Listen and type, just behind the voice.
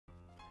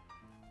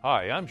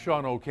Hi, I'm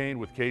Sean O'Kane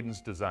with Cadence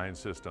Design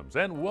Systems,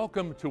 and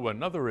welcome to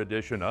another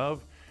edition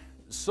of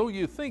So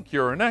You Think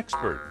You're an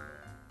Expert.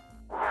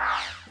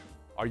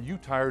 Are you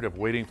tired of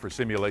waiting for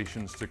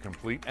simulations to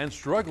complete and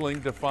struggling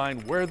to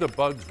find where the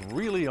bugs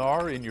really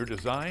are in your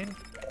design?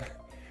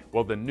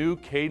 Well, the new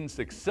Cadence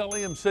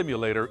Xcelium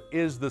simulator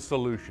is the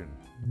solution.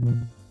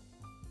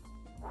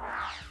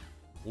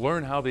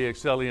 Learn how the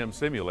Xcelium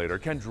simulator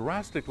can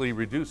drastically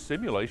reduce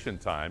simulation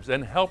times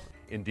and help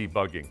in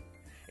debugging.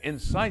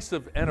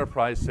 Incisive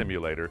Enterprise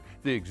Simulator,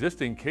 the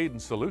existing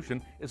Cadence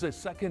solution, is a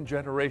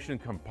second-generation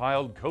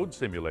compiled code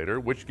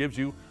simulator which gives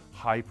you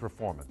high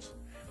performance.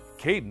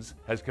 Cadence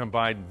has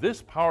combined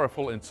this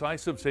powerful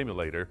incisive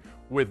simulator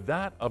with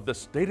that of the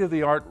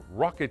state-of-the-art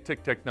rocket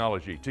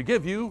technology to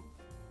give you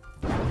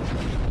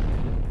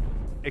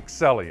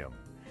Xcelium.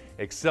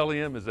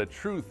 Xcelium is a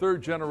true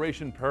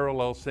third-generation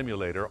parallel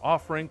simulator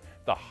offering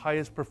the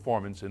highest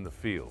performance in the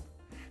field.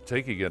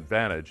 Taking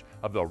advantage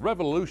of the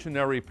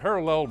revolutionary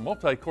parallel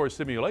multi-core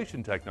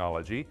simulation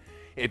technology,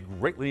 it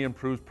greatly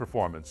improves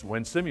performance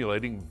when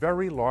simulating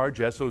very large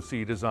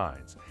SoC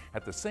designs.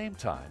 At the same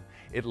time,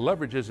 it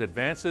leverages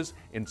advances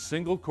in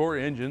single-core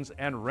engines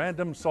and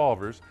random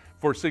solvers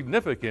for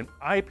significant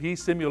IP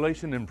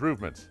simulation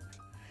improvements.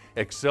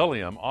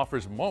 Xcelium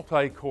offers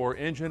multi-core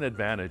engine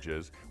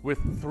advantages with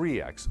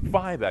 3x,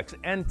 5x,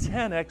 and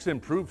 10x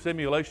improved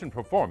simulation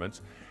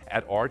performance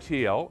at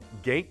RTL,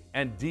 gate,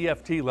 and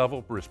DFT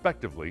level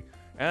respectively,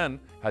 and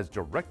has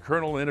direct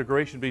kernel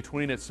integration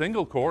between its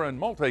single-core and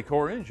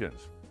multi-core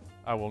engines.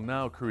 I will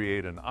now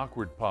create an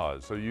awkward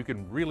pause so you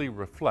can really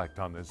reflect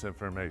on this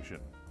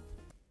information.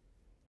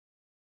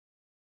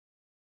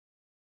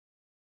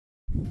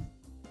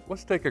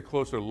 Let's take a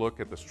closer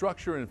look at the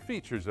structure and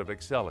features of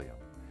Xcelium.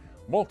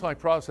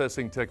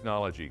 Multi-processing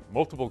technology,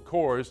 multiple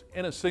cores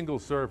in a single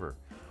server,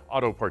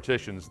 auto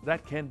partitions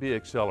that can be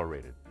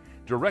accelerated,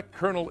 direct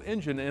kernel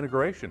engine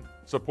integration,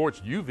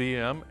 supports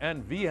UVM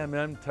and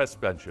VMM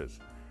test benches,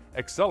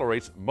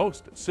 accelerates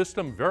most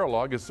system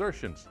Verilog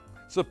assertions,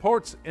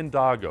 supports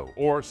Indago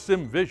or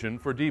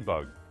SimVision for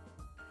debug.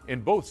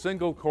 In both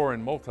single-core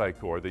and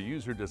multi-core, the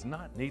user does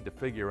not need to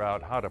figure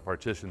out how to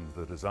partition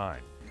the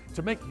design.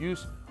 To make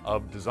use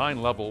of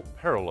design-level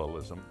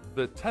parallelism,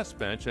 the test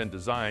bench and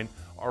design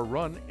are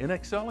run in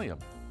Xcelium,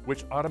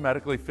 which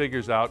automatically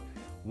figures out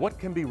what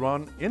can be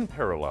run in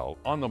parallel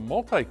on the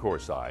multi-core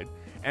side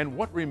and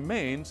what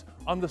remains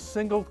on the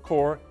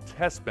single-core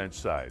test bench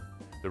side.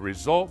 The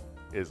result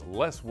is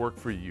less work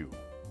for you.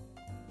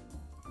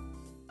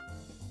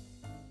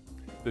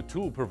 The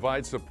tool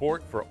provides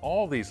support for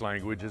all these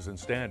languages and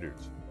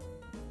standards.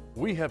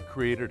 We have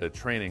created a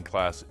training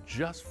class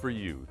just for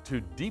you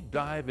to deep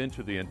dive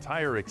into the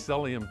entire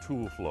Xcelium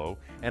tool flow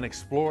and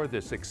explore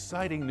this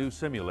exciting new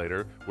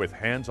simulator with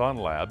hands-on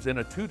labs in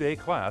a 2-day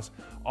class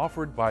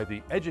offered by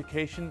the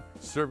Education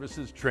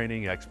Services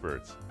Training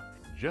Experts.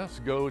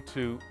 Just go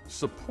to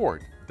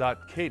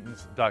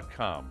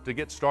support.cadence.com to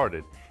get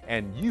started,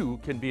 and you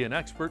can be an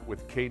expert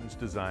with Cadence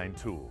Design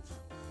Tools.